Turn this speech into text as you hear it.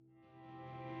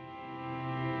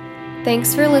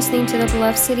Thanks for listening to the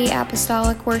Bluff City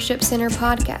Apostolic Worship Center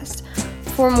podcast.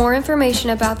 For more information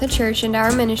about the church and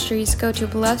our ministries, go to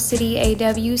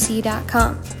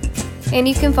bluffcityawc.com. And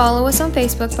you can follow us on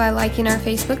Facebook by liking our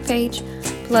Facebook page,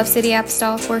 Bluff City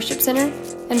Apostolic Worship Center,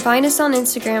 and find us on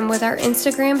Instagram with our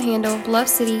Instagram handle, Bluff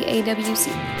City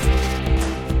AWC.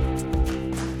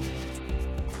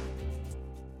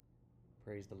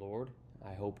 Praise the Lord.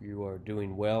 I hope you are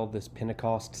doing well this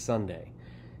Pentecost Sunday,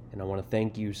 and I want to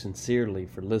thank you sincerely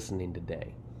for listening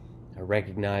today. I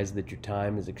recognize that your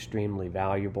time is extremely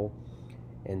valuable,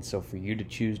 and so for you to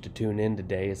choose to tune in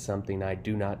today is something I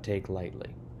do not take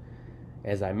lightly.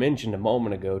 As I mentioned a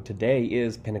moment ago, today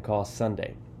is Pentecost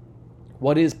Sunday.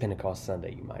 What is Pentecost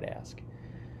Sunday, you might ask?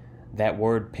 That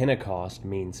word Pentecost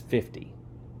means 50,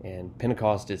 and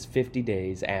Pentecost is 50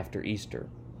 days after Easter,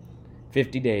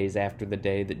 50 days after the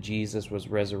day that Jesus was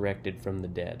resurrected from the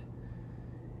dead.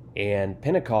 And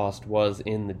Pentecost was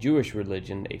in the Jewish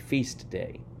religion a feast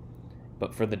day.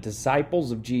 But for the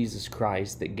disciples of Jesus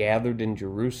Christ that gathered in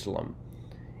Jerusalem,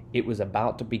 it was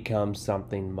about to become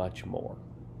something much more.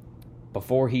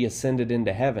 Before he ascended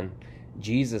into heaven,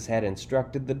 Jesus had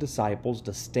instructed the disciples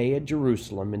to stay at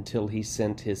Jerusalem until he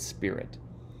sent his Spirit.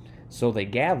 So they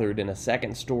gathered in a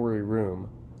second-story room,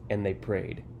 and they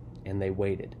prayed, and they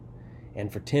waited.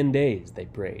 And for 10 days they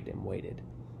prayed and waited.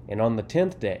 And on the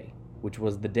 10th day, which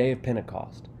was the day of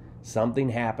Pentecost, something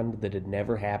happened that had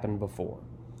never happened before.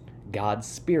 God's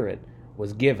Spirit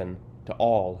was given to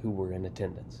all who were in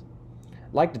attendance.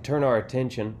 I'd like to turn our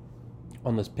attention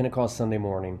on this Pentecost Sunday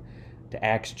morning to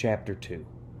Acts chapter 2.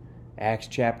 Acts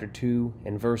chapter 2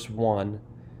 and verse 1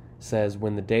 says,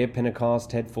 "When the day of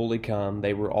Pentecost had fully come,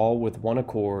 they were all with one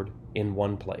accord in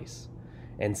one place.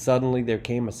 And suddenly there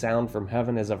came a sound from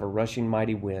heaven as of a rushing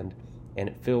mighty wind, and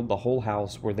it filled the whole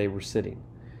house where they were sitting.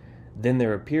 Then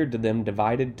there appeared to them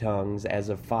divided tongues as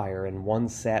of fire, and one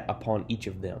sat upon each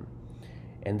of them.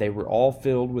 And they were all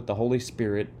filled with the Holy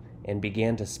Spirit, and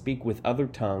began to speak with other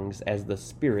tongues as the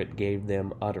Spirit gave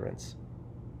them utterance.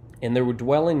 And there were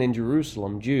dwelling in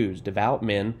Jerusalem Jews, devout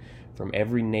men from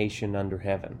every nation under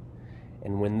heaven.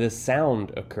 And when this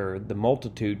sound occurred, the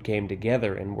multitude came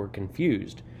together and were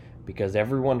confused, because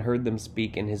everyone heard them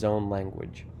speak in his own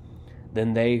language.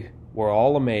 Then they were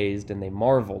all amazed, and they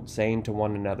marveled, saying to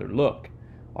one another, 'Look,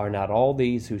 are not all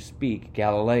these who speak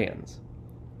Galileans?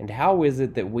 And how is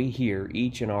it that we hear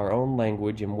each in our own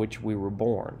language in which we were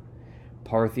born?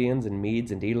 Parthians and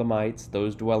Medes and Elamites,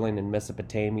 those dwelling in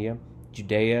Mesopotamia,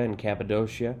 Judea and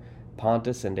Cappadocia,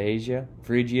 Pontus and Asia,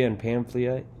 Phrygia and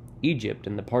Pamphylia, Egypt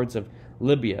and the parts of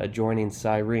Libya adjoining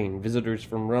Cyrene, visitors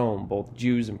from Rome, both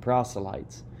Jews and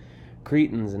proselytes,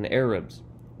 Cretans and Arabs.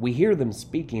 We hear them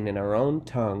speaking in our own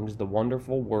tongues the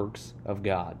wonderful works of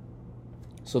God.'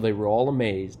 So they were all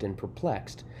amazed and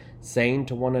perplexed, saying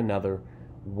to one another,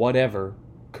 'Whatever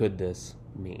could this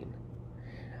mean?'"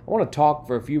 I want to talk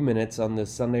for a few minutes on this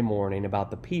Sunday morning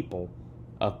about the people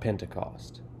of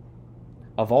Pentecost.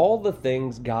 Of all the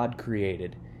things God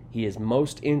created, he is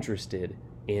most interested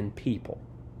in people.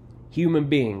 Human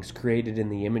beings created in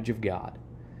the image of God.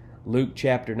 Luke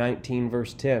chapter 19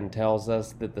 verse 10 tells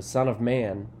us that the Son of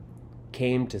Man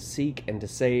came to seek and to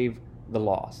save the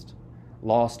lost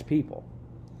people.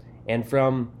 And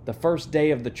from the first day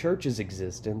of the church's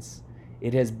existence,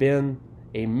 it has been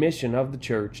a mission of the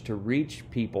church to reach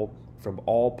people from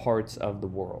all parts of the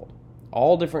world.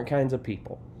 All different kinds of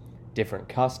people. Different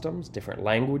customs, different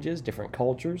languages, different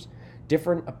cultures,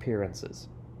 different appearances.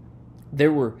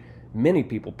 There were many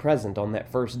people present on that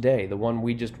first day, the one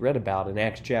we just read about in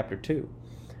Acts chapter 2.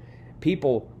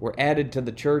 People were added to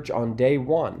the church on day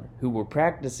one who were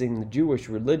practicing the Jewish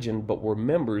religion but were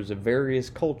members of various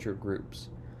culture groups.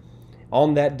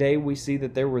 On that day, we see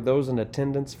that there were those in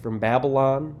attendance from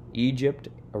Babylon, Egypt,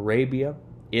 Arabia,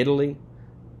 Italy,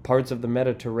 parts of the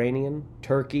Mediterranean,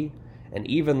 Turkey, and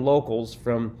even locals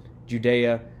from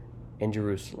Judea and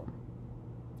Jerusalem.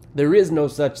 There is no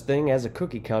such thing as a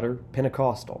cookie-cutter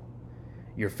Pentecostal.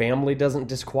 Your family doesn't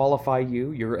disqualify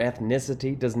you. Your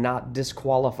ethnicity does not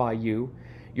disqualify you.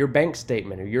 Your bank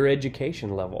statement or your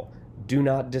education level do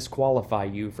not disqualify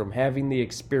you from having the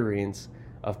experience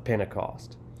of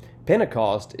Pentecost.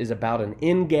 Pentecost is about an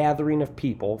ingathering of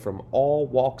people from all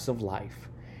walks of life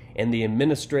and the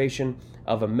administration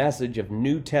of a message of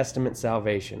New Testament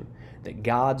salvation, that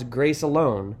God's grace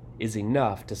alone is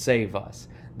enough to save us,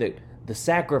 that the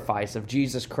sacrifice of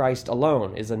Jesus Christ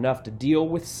alone is enough to deal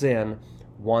with sin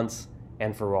once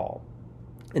and for all.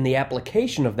 And the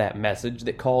application of that message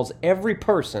that calls every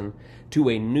person to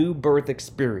a new birth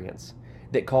experience,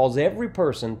 that calls every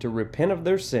person to repent of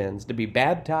their sins, to be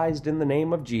baptized in the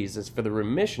name of Jesus for the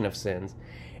remission of sins,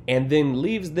 and then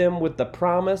leaves them with the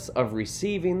promise of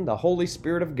receiving the Holy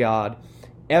Spirit of God,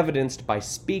 evidenced by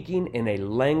speaking in a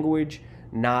language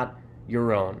not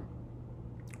your own.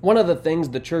 One of the things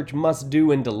the church must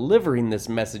do in delivering this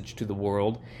message to the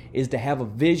world is to have a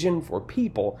vision for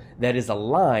people that is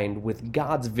aligned with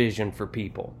God's vision for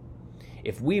people.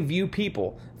 If we view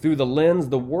people through the lens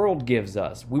the world gives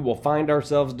us, we will find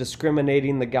ourselves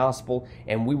discriminating the gospel,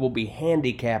 and we will be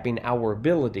handicapping our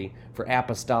ability for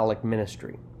apostolic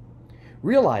ministry.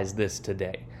 Realize this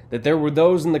today, that there were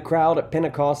those in the crowd at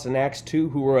Pentecost in Acts 2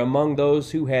 who were among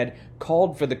those who had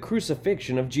called for the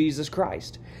crucifixion of Jesus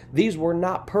Christ. These were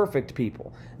not perfect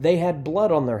people. They had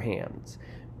blood on their hands.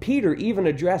 Peter even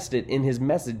addressed it in his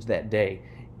message that day.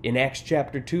 In Acts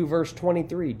chapter 2, verse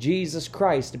 23, Jesus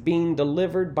Christ being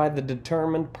delivered by the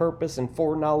determined purpose and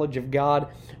foreknowledge of God,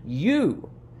 you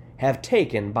have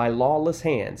taken by lawless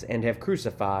hands and have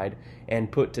crucified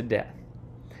and put to death.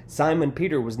 Simon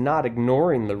Peter was not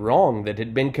ignoring the wrong that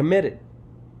had been committed,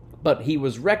 but he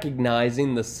was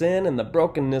recognizing the sin and the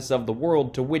brokenness of the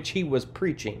world to which he was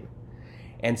preaching,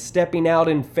 and stepping out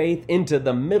in faith into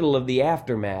the middle of the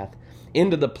aftermath,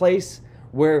 into the place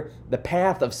where the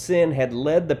path of sin had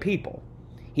led the people.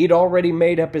 He'd already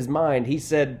made up his mind. He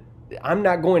said, I'm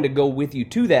not going to go with you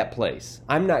to that place.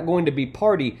 I'm not going to be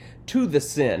party to the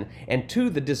sin and to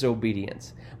the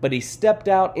disobedience. But he stepped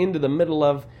out into the middle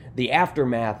of the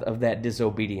aftermath of that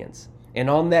disobedience. And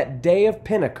on that day of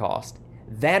Pentecost,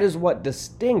 that is what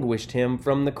distinguished him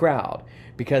from the crowd,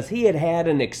 because he had had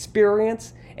an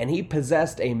experience and he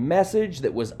possessed a message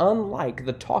that was unlike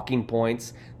the talking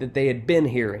points that they had been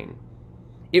hearing.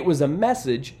 It was a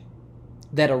message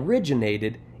that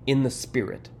originated in the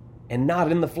Spirit and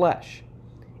not in the flesh.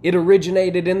 It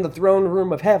originated in the throne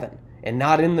room of heaven and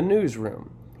not in the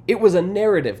newsroom. It was a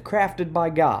narrative crafted by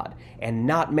God and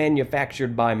not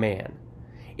manufactured by man.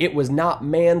 It was not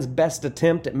man's best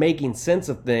attempt at making sense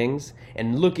of things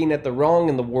and looking at the wrong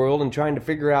in the world and trying to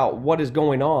figure out what is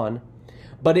going on,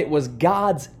 but it was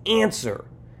God's answer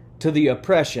to the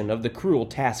oppression of the cruel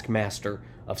taskmaster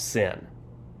of sin.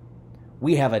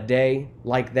 We have a day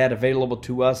like that available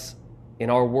to us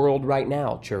in our world right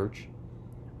now, church.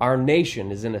 Our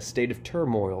nation is in a state of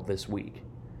turmoil this week.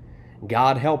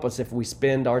 God help us if we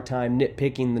spend our time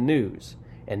nitpicking the news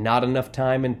and not enough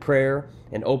time in prayer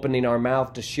and opening our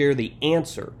mouth to share the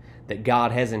answer that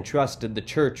God has entrusted the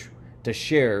church to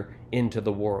share into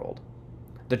the world.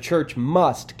 The church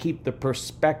must keep the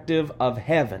perspective of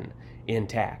heaven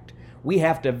intact. We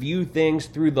have to view things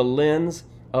through the lens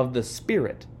of the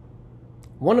Spirit.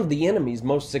 One of the enemy's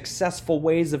most successful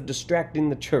ways of distracting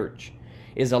the church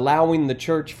is allowing the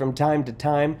church from time to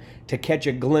time to catch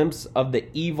a glimpse of the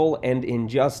evil and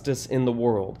injustice in the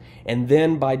world, and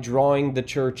then by drawing the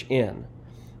church in,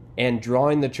 and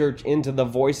drawing the church into the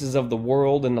voices of the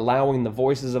world and allowing the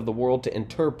voices of the world to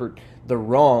interpret the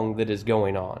wrong that is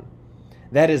going on.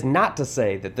 That is not to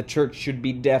say that the church should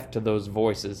be deaf to those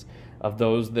voices of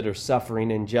those that are suffering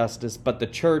injustice, but the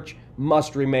church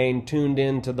must remain tuned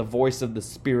in to the voice of the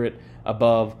Spirit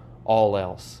above all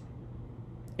else.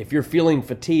 If you're feeling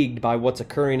fatigued by what's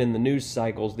occurring in the news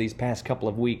cycles these past couple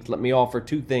of weeks, let me offer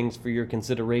two things for your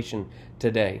consideration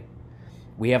today.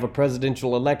 We have a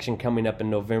presidential election coming up in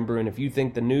November, and if you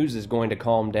think the news is going to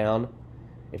calm down,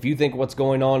 if you think what's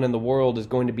going on in the world is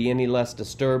going to be any less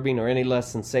disturbing or any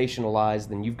less sensationalized,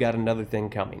 then you've got another thing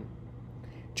coming.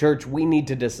 Church, we need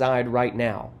to decide right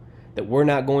now that we're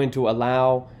not going to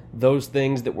allow those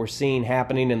things that we're seeing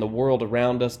happening in the world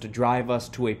around us to drive us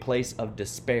to a place of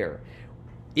despair.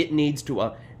 It needs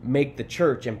to make the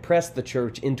church and press the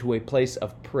church into a place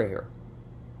of prayer.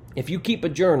 If you keep a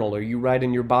journal or you write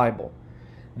in your Bible,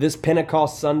 this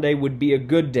Pentecost Sunday would be a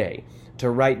good day to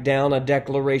write down a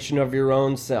declaration of your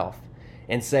own self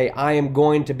and say, I am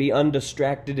going to be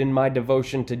undistracted in my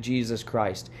devotion to Jesus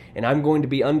Christ, and I'm going to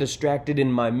be undistracted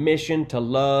in my mission to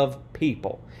love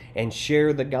people and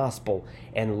share the gospel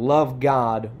and love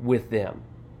God with them.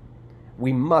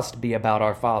 We must be about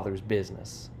our Father's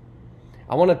business.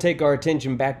 I want to take our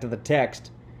attention back to the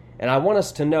text, and I want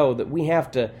us to know that we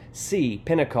have to see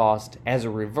Pentecost as a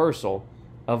reversal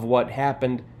of what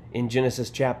happened in Genesis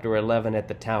chapter 11 at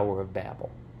the Tower of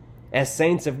Babel. As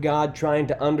saints of God trying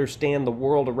to understand the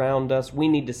world around us, we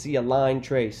need to see a line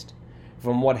traced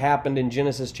from what happened in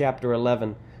Genesis chapter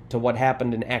 11 to what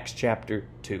happened in Acts chapter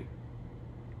 2.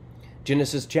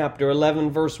 Genesis chapter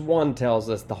 11 verse 1 tells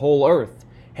us the whole earth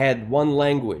had one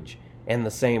language and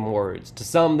the same words. To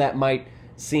some that might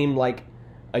seem like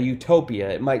a utopia.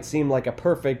 It might seem like a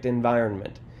perfect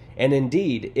environment. And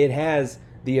indeed, it has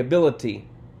the ability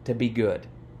to be good.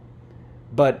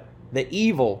 But the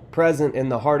evil present in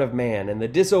the heart of man and the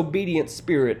disobedient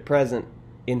spirit present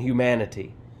in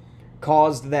humanity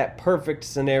caused that perfect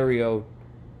scenario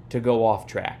to go off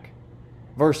track.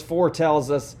 Verse 4 tells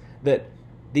us that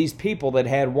these people that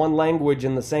had one language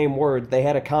and the same word, they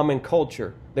had a common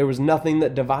culture. There was nothing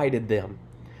that divided them.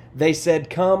 They said,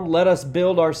 "Come, let us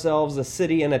build ourselves a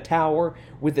city and a tower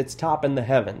with its top in the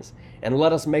heavens, and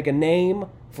let us make a name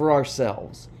for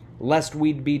ourselves, lest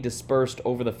we be dispersed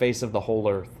over the face of the whole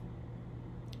earth."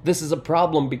 This is a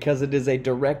problem because it is a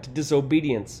direct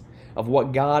disobedience of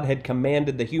what God had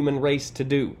commanded the human race to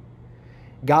do.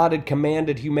 God had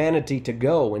commanded humanity to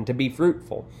go and to be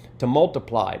fruitful, to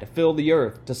multiply, to fill the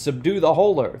earth, to subdue the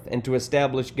whole earth, and to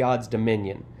establish God's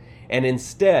dominion. And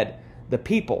instead, the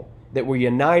people that were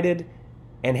united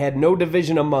and had no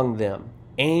division among them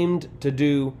aimed to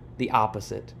do the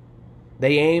opposite.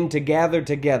 They aimed to gather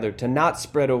together, to not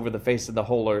spread over the face of the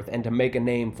whole earth, and to make a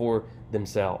name for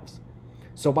themselves.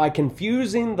 So by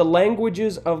confusing the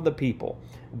languages of the people,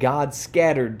 God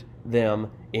scattered them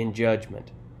in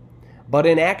judgment. But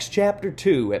in Acts chapter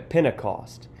 2 at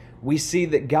Pentecost, we see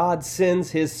that God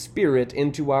sends His Spirit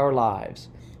into our lives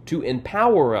to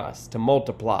empower us to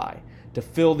multiply, to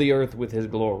fill the earth with His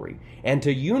glory, and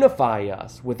to unify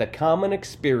us with a common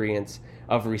experience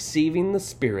of receiving the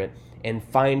Spirit and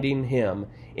finding Him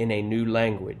in a new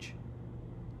language.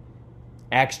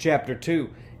 Acts chapter 2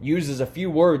 uses a few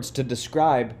words to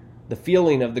describe the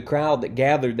feeling of the crowd that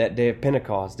gathered that day of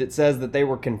Pentecost. It says that they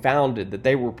were confounded, that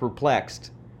they were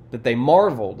perplexed, that they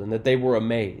marveled, and that they were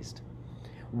amazed.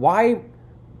 Why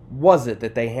was it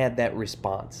that they had that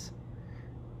response?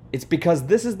 It's because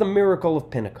this is the miracle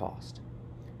of Pentecost.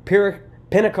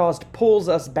 Pentecost pulls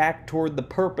us back toward the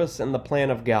purpose and the plan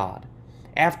of God.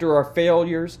 After our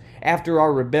failures, after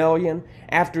our rebellion,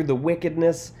 after the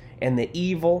wickedness and the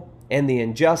evil and the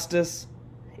injustice,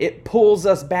 it pulls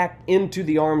us back into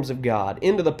the arms of God,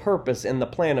 into the purpose and the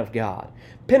plan of God.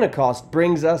 Pentecost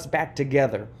brings us back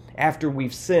together after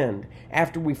we've sinned,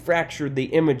 after we've fractured the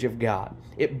image of God.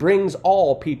 It brings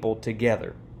all people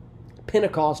together.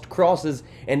 Pentecost crosses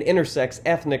and intersects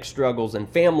ethnic struggles and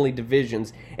family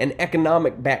divisions and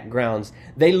economic backgrounds.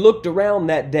 They looked around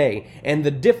that day, and the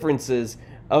differences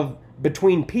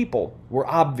between people were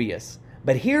obvious.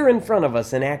 But here in front of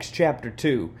us in Acts chapter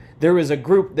 2, there is a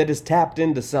group that is tapped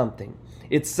into something.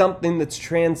 It's something that's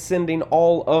transcending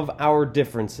all of our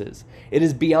differences. It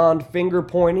is beyond finger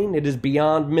pointing. It is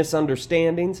beyond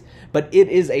misunderstandings. But it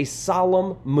is a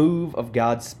solemn move of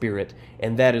God's Spirit,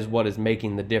 and that is what is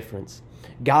making the difference.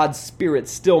 God's Spirit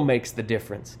still makes the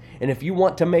difference. And if you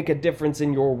want to make a difference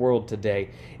in your world today,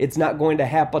 it's not going to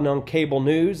happen on cable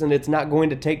news, and it's not going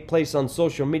to take place on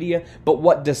social media. But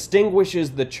what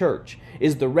distinguishes the church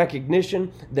is the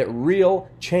recognition that real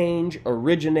change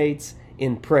originates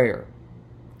in prayer.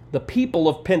 The people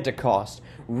of Pentecost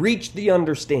reached the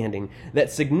understanding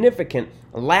that significant,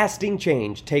 lasting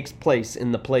change takes place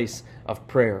in the place of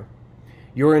prayer.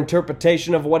 Your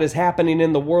interpretation of what is happening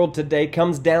in the world today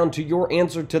comes down to your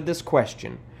answer to this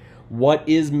question: what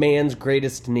is man's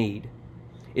greatest need?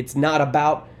 It's not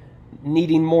about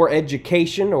needing more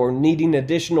education or needing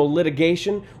additional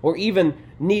litigation or even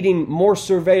needing more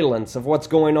surveillance of what's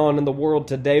going on in the world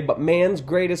today, but man's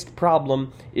greatest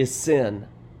problem is sin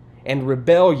and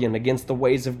rebellion against the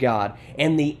ways of God.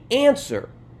 And the answer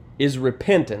is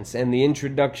repentance and the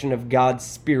introduction of God's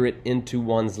Spirit into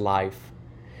one's life.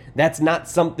 That's not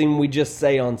something we just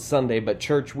say on Sunday, but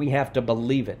church, we have to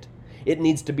believe it. It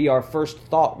needs to be our first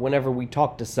thought whenever we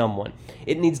talk to someone.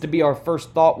 It needs to be our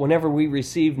first thought whenever we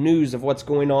receive news of what's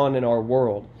going on in our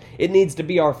world. It needs to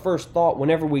be our first thought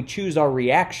whenever we choose our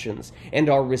reactions and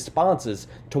our responses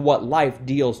to what life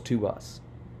deals to us.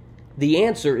 The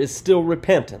answer is still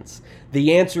repentance.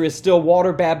 The answer is still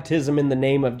water baptism in the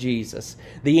name of Jesus.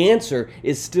 The answer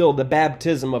is still the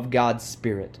baptism of God's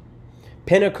Spirit.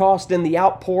 Pentecost and the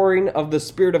outpouring of the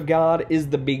Spirit of God is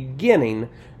the beginning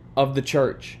of the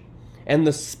church. And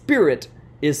the Spirit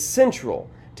is central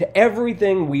to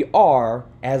everything we are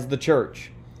as the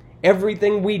church.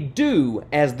 Everything we do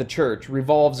as the church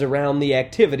revolves around the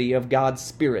activity of God's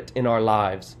Spirit in our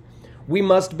lives. We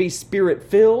must be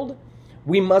Spirit-filled.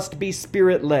 We must be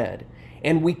Spirit-led.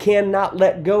 And we cannot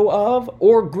let go of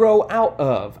or grow out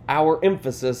of our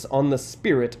emphasis on the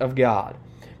Spirit of God.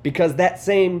 Because that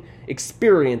same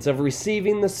experience of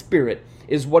receiving the Spirit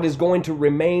is what is going to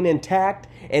remain intact,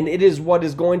 and it is what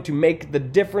is going to make the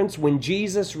difference when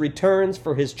Jesus returns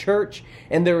for His church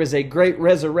and there is a great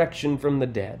resurrection from the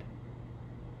dead.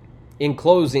 In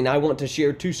closing, I want to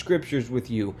share 2 scriptures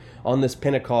with you on this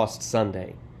Pentecost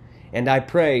Sunday. And I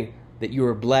pray that you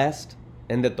are blessed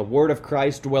and that the word of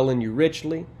Christ dwell in you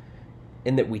richly,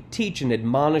 and that we teach and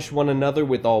admonish one another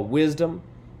with all wisdom,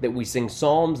 that we sing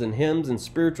psalms and hymns and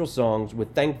spiritual songs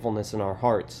with thankfulness in our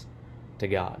hearts to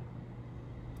God.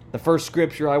 The first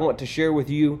scripture I want to share with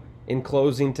you in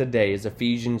closing today is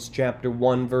Ephesians chapter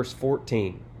 1, verse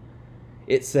 14.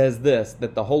 It says this,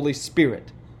 that the Holy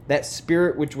Spirit, that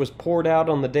Spirit which was poured out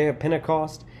on the day of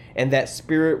Pentecost, and that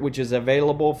Spirit which is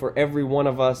available for every one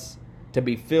of us to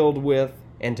be filled with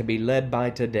and to be led by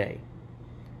today.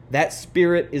 That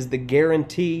Spirit is the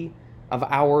guarantee of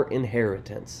our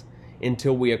inheritance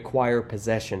until we acquire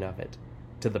possession of it,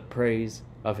 to the praise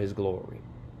of His glory.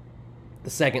 The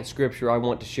second scripture I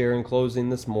want to share in closing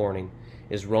this morning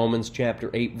is Romans chapter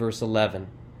 8, verse 11.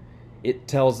 It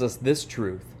tells us this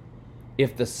truth: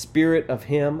 if the Spirit of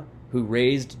Him who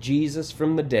raised Jesus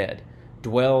from the dead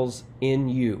dwells in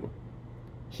you,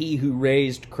 He who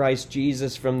raised Christ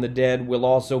Jesus from the dead will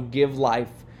also give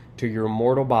life to your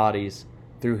mortal bodies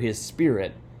through His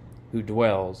Spirit who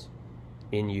dwells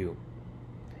in you.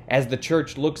 As the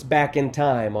church looks back in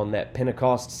time on that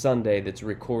Pentecost Sunday that's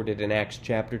recorded in Acts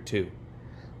chapter 2,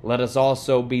 let us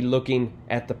also be looking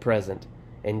at the present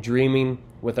and dreaming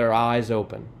with our eyes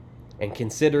open and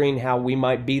considering how we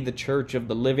might be the church of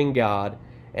the living God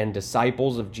and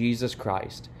disciples of Jesus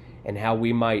Christ, and how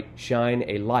we might shine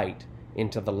a light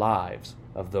into the lives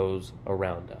of those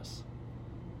around us.